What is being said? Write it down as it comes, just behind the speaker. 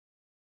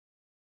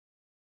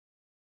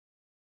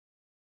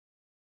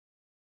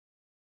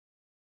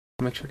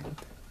Make sure to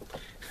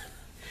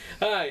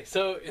Hi,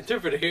 so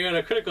interpreter here on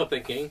a critical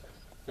thinking,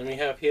 and we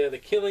have here The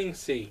Killing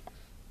Sea,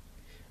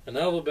 a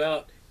novel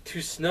about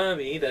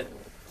tsunami that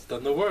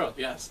stunned the world.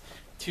 Yes,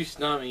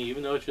 tsunami,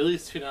 even though it's really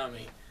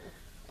tsunami.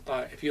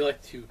 If you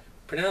like to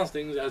pronounce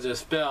things as they're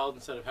spelled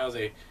instead of how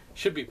they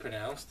should be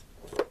pronounced,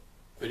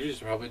 but you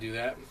just probably do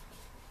that.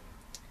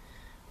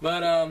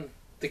 But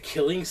The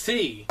Killing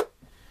Sea.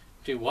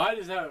 Gee, why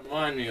does that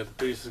remind me of the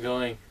producers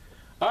going,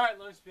 "Alright,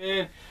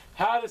 Lunchman,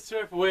 how to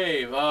surf a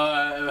wave,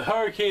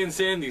 Hurricane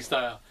Sandy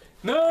style."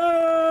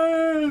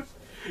 No!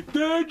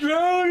 They're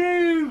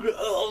drowning!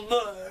 Oh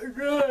my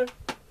god!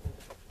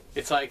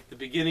 It's like the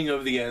beginning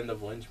of the end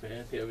of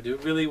Lunchman. Yeah, do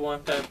we really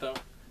want that though?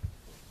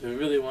 Do we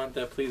really want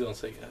that? Please don't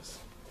say yes.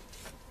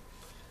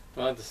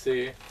 I want to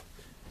see.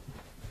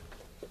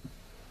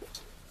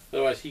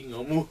 Otherwise he can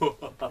go moo.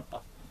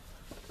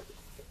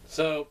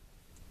 So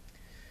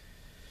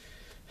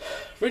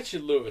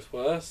Richard Lewis,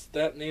 well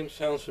that name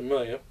sounds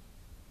familiar.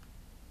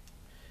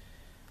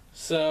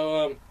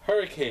 So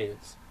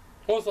hurricanes.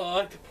 Also, I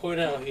like to point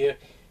out here,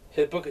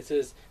 his book, it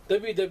says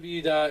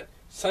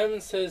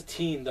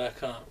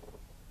www.simonsaysteam.com.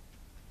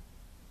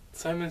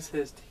 Simon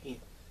Says Teen.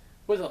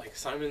 What is it like?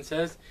 Simon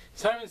Says?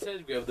 Simon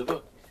Says, grab the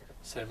book.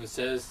 Simon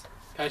Says,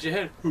 pat your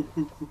head.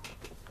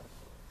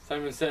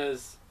 Simon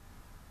Says,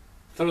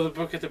 throw the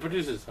book at the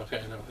producers.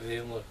 Okay, no, they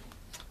didn't look.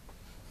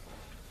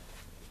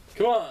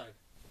 Come on!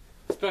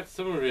 Expect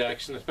some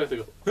reaction. Expect to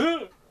go,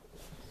 huh?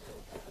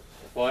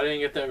 Well, I didn't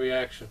get that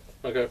reaction.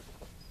 Okay.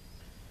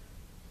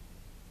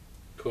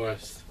 Of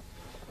course.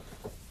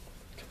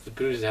 The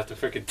producers have to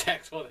freaking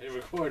text while they're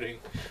recording.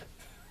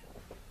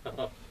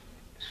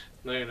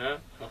 No, you're not?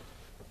 Oh.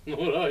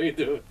 What are you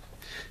doing?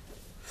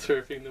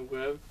 Surfing the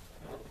web?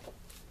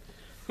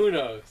 Who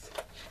knows?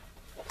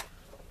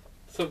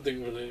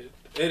 Something related.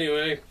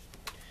 Anyway,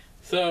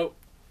 so,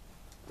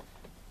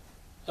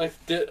 like,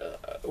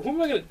 who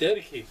am I going to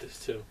dedicate this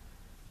to?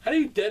 How do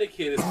you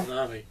dedicate a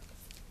tsunami?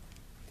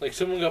 Like,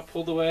 someone got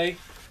pulled away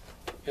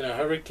in a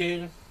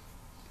hurricane,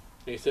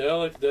 and you say, "I'd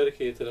like to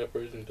dedicate it to that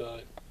person who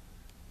died."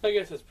 I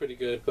guess that's pretty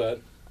good,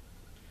 but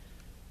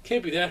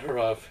can't be that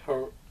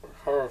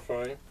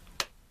horrifying.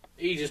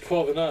 Age is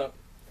 12 and up.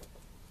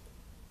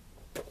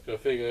 Go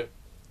figure.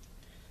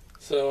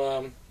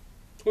 So,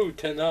 ooh,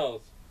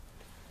 $10.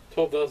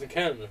 $12 in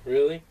Canada.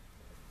 Really?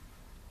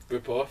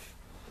 Rip off.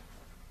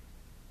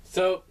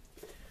 So,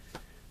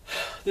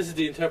 this is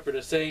the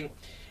interpreter saying,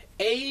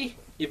 A,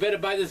 you better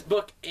buy this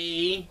book,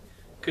 A,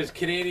 because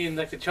Canadians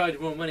like to charge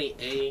more money,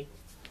 A.